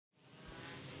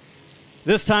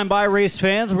This time by race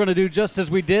fans, we're going to do just as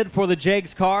we did for the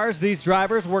Jags cars. These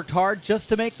drivers worked hard just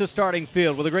to make the starting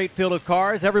field with a great field of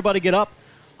cars. Everybody get up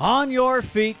on your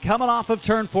feet, coming off of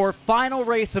turn 4, final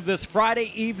race of this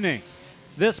Friday evening.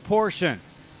 This portion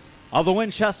of the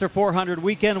Winchester 400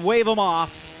 weekend. Wave them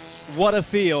off. What a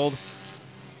field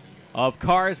of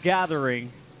cars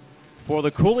gathering for the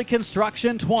Cooley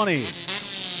Construction 20.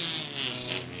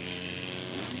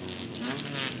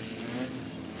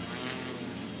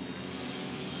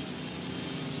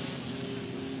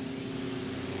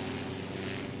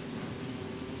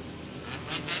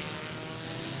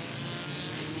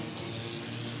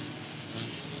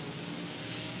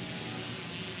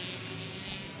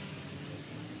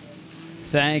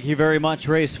 Thank you very much,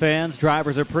 race fans.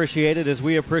 Drivers appreciate it as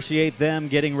we appreciate them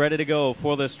getting ready to go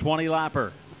for this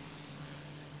 20-lapper.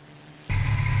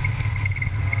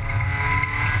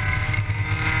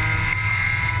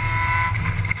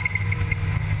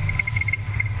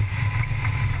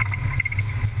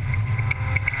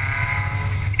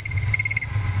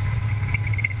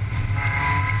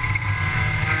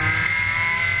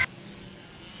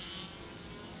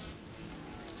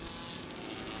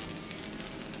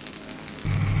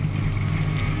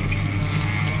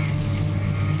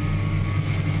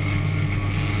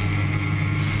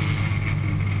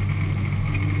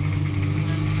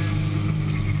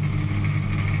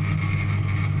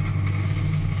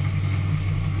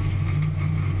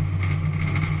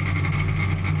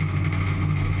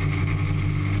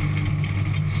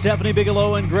 Stephanie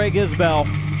Bigelow and Greg Isbell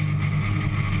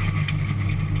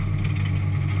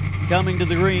coming to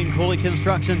the green. Cooley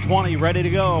Construction 20 ready to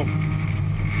go.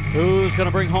 Who's going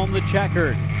to bring home the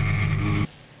checkered?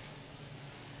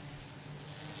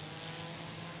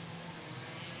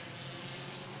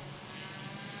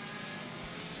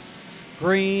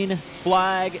 Green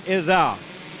flag is out.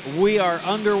 We are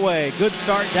underway. Good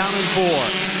start down in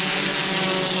 4.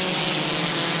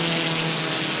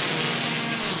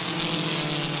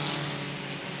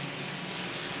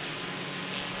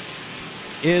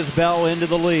 Isbell into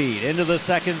the lead. Into the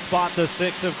second spot, the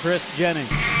 6 of Chris Jennings.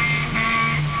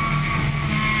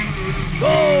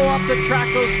 Oh, up the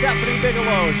track goes Stephanie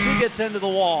Bigelow. She gets into the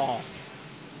wall.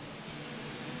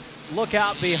 Look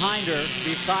out behind her,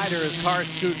 beside her as cars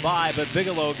scoot by, but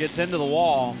Bigelow gets into the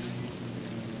wall.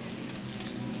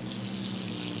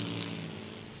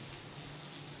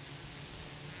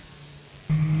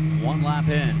 One lap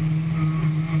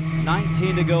in.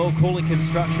 19 to go, Cooley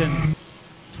Construction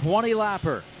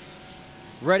 20-lapper.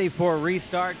 Ready for a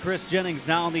restart. Chris Jennings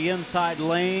now on the inside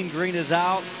lane. Green is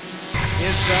out.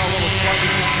 Isbell a little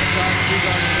sluggish on the start. She's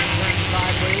on the turn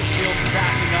sideways. Field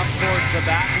stacking up towards the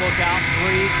back. Look out.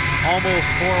 3, almost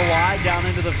 4 wide down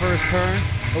into the first turn.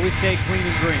 But we stay clean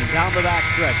and green. Down the back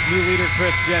stretch. New leader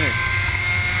Chris Jennings.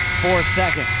 4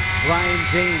 seconds. Ryan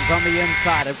James on the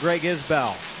inside of Greg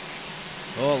Isbell.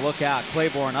 Oh, look out.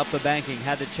 Claiborne up the banking.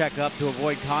 Had to check up to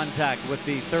avoid contact with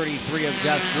the 33 of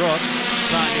Jess Drook.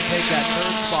 Trying to take that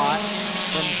third spot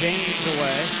from James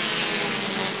away.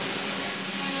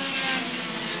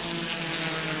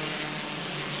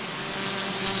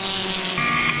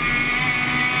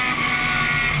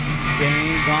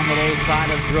 James on the low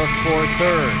side of Drook for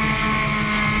third.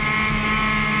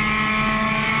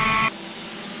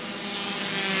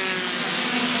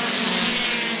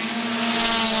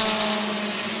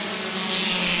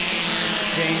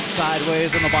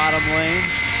 Sideways in the bottom lane.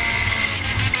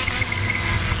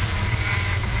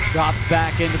 Drops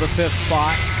back into the 5th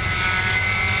spot.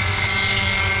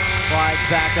 Slides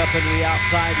back up into the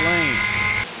outside lane.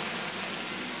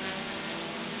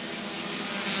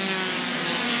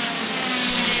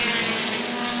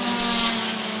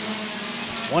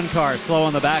 One car slow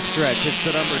on the backstretch. It's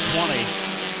the number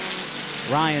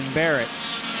 20, Ryan Barrett.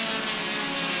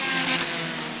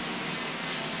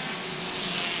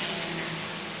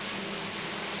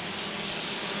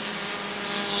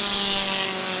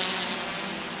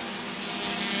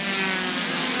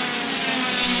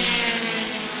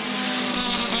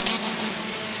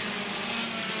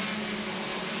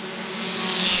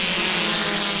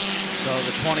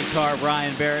 The 20 car,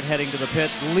 Brian Barrett, heading to the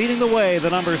pits. Leading the way, the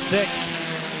number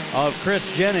 6 of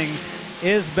Chris Jennings.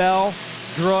 Isbell,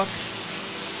 Drook,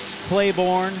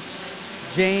 Claiborne,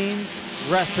 James,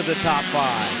 rest of the top 5.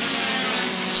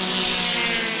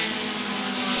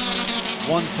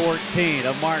 114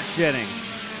 of Mark Jennings.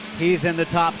 He's in the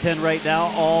top 10 right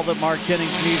now. All that Mark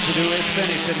Jennings needs to do is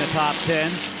finish in the top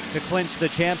 10 to clinch the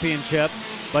championship,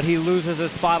 but he loses a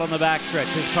spot on the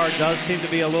backstretch. His car does seem to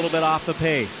be a little bit off the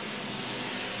pace.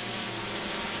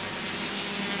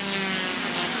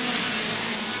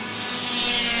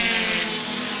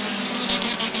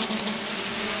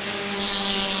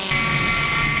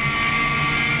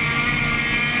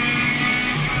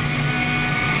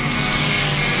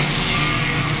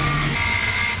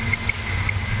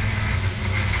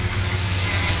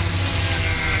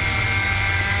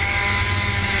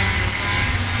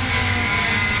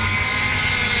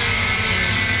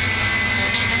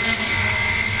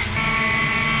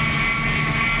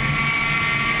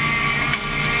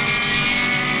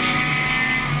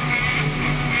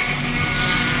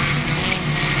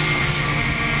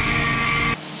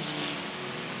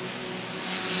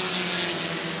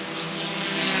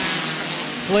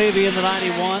 Slavey in the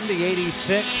 91, the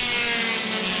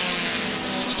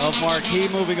 86 of Marquis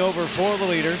moving over for the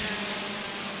leaders.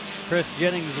 Chris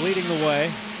Jennings leading the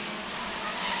way.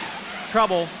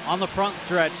 Trouble on the front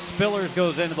stretch. Spillers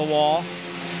goes into the wall.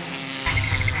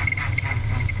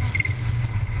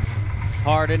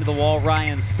 Hard into the wall,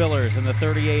 Ryan Spillers in the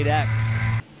 38X.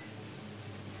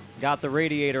 Got the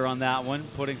radiator on that one,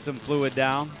 putting some fluid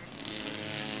down.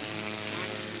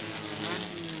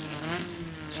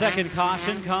 Second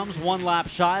caution comes 1 lap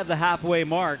shy of the halfway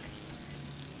mark.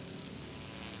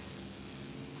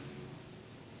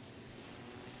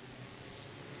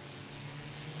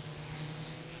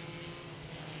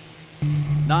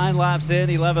 Nine laps in,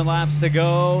 11 laps to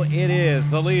go. It is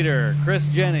the leader, Chris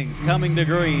Jennings, coming to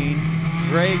green.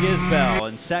 Greg Isbell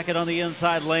in second on the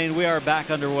inside lane. We are back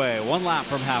underway. 1 lap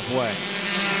from halfway.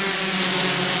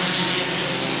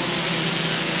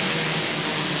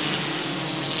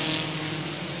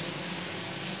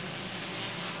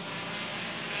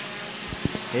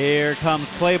 Here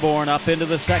comes Claiborne up into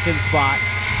the second spot.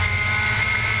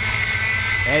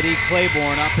 Eddie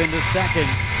Claiborne up into second.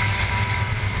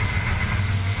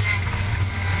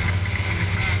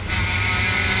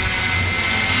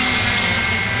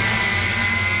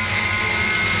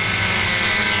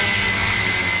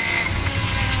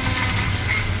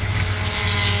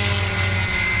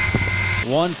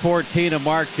 .114 of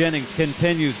Mark Jennings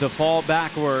continues to fall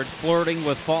backward, flirting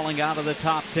with falling out of the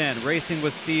top 10. Racing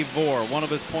with Steve Vore, one of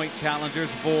his point challengers.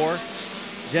 Vore.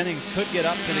 Jennings could get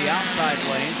up to the outside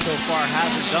lane. So far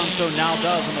hasn't done so, now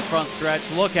does on the front stretch.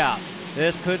 Look out.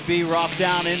 This could be rough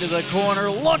down into the corner.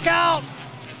 Look out!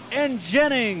 And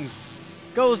Jennings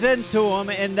goes into him,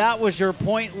 and that was your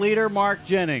point leader, Mark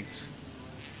Jennings.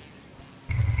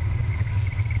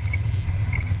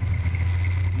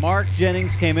 Mark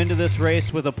Jennings came into this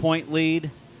race with a point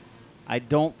lead. I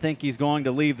don't think he's going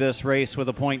to leave this race with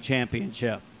a point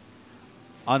championship.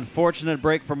 Unfortunate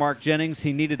break for Mark Jennings.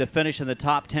 He needed to finish in the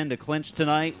top 10 to clinch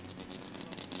tonight.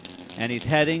 And he's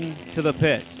heading to the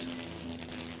pits.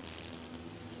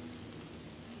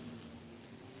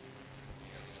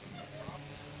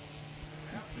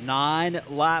 Nine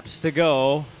laps to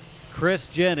go. Chris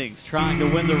Jennings trying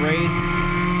to win the race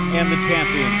and the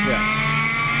championship.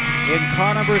 In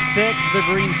car number 6, the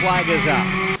green flag is out.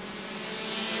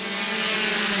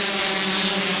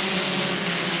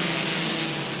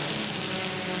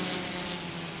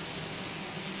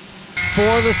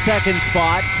 For the second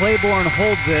spot, Claiborne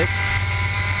holds it,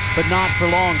 but not for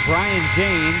long. Brian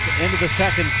James into the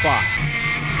second spot.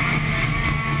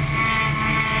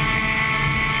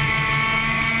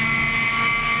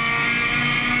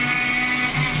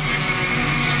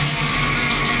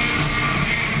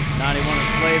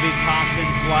 Slavey, caution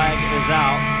flag is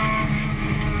out.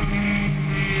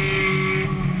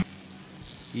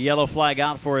 Yellow flag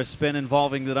out for a spin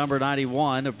involving the number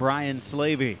 91, Brian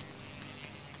Slavey.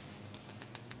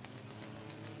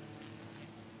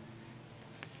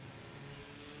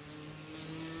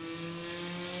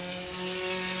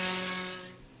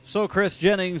 So Chris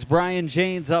Jennings, Brian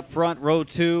James up front, row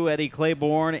 2, Eddie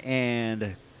Claiborne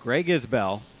and Greg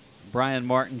Isbell. Brian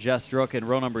Martin, Jess Strook in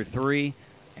row number 3.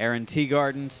 Aaron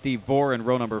Teagarden, Steve Vore in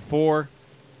row number 4.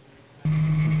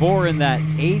 Vore in that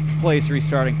 8th place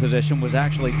restarting position was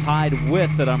actually tied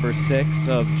with the number 6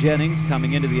 of Jennings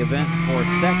coming into the event for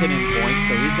second in points,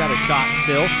 so he's got a shot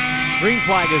still. Green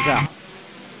flag is out.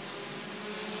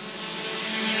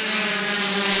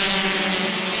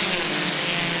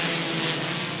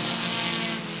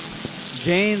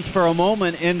 James for a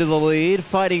moment into the lead.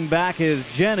 Fighting back is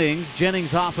Jennings.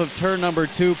 Jennings off of turn number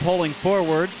 2, pulling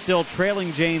forward. Still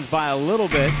trailing James by a little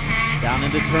bit. Down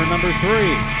into turn number 3.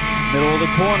 Middle of the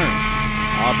corner.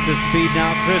 Up to speed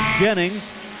now, Chris Jennings.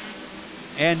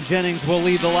 And Jennings will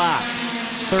lead the lap.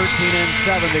 13 and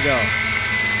 7 to go.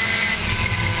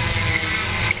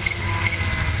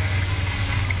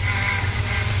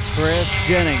 Chris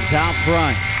Jennings out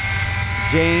front.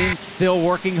 James still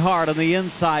working hard on the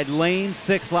inside lane.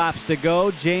 6 laps to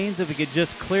go. James, if he could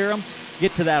just clear him,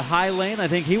 get to that high lane, I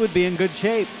think he would be in good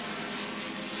shape.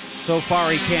 So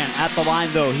far he can't. At the line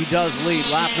though, he does lead.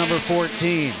 Lap number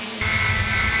 14.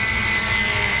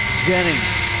 Jennings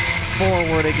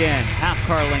forward again. Half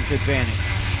car length advantage.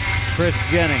 Chris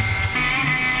Jennings.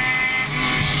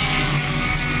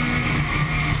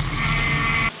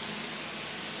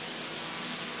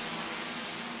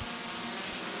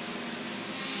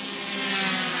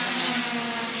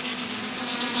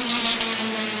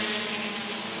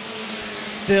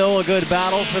 Still a good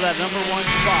battle for that number 1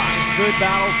 spot. Good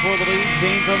battle for the lead.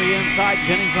 James on the inside,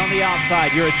 Jennings on the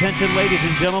outside. Your attention, ladies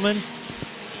and gentlemen.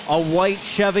 A white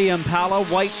Chevy Impala,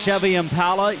 UVE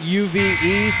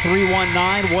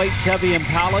 319, white Chevy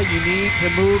Impala. You need to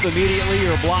move immediately.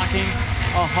 You're blocking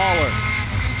a hauler.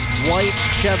 White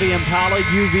Chevy Impala,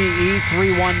 UVE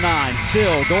 319.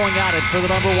 Still going at it for the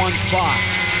 #1 spot.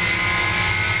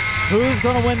 Who's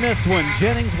going to win this one?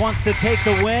 Jennings wants to take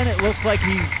the win. It looks like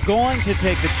he's going to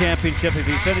take the championship if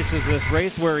he finishes this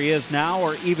race where he is now,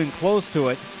 or even close to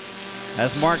it.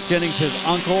 As Mark Jennings, his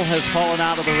uncle, has fallen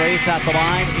out of the race at the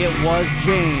line. It was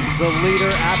James, the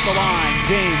leader at the line.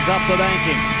 James up the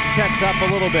banking, checks up a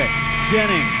little bit.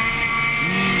 Jennings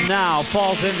now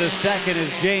falls into second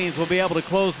as James will be able to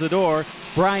close the door.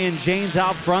 Brian James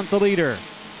out front, the leader.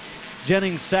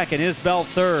 Jennings second, Isbell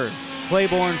third,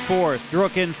 Claiborne fourth,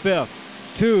 Drook in fifth.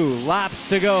 2 laps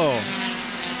to go.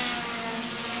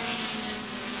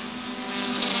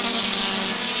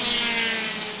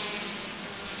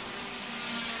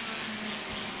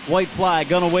 White flag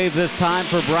gonna wave this time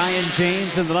for Brian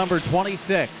James in the number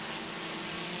 26.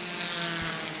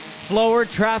 Slower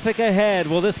traffic ahead.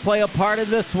 Will this play a part in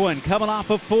this one? Coming off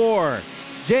of 4.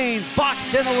 James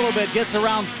boxed in a little bit, gets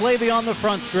around Slavey on the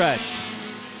front stretch.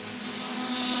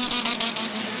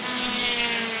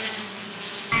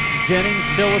 Jennings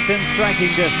still within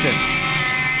striking distance.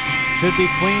 Should be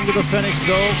clean to the finish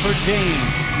though for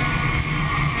James.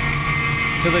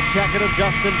 To the check-it of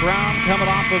Justin Brown coming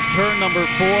off of turn number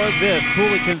 4. This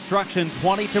Cooley Construction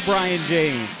 20 to Brian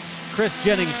James. Chris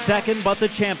Jennings second, but the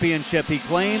championship he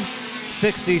claims.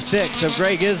 66 of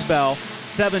Greg Isbell,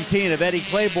 17 of Eddie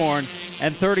Claiborne,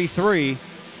 and 33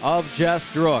 of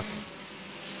Jess Drook.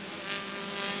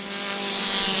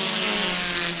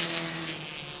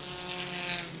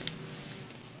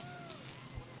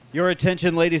 Your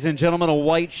attention, ladies and gentlemen, a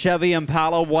white Chevy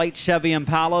Impala,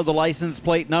 the license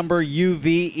plate number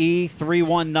UVE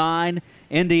 319,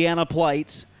 Indiana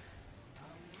plates.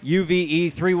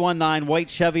 UVE 319, white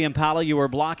Chevy Impala. You are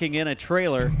blocking in a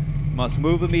trailer. Must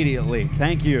move immediately.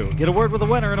 Thank you. Get a word with the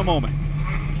winner in a moment.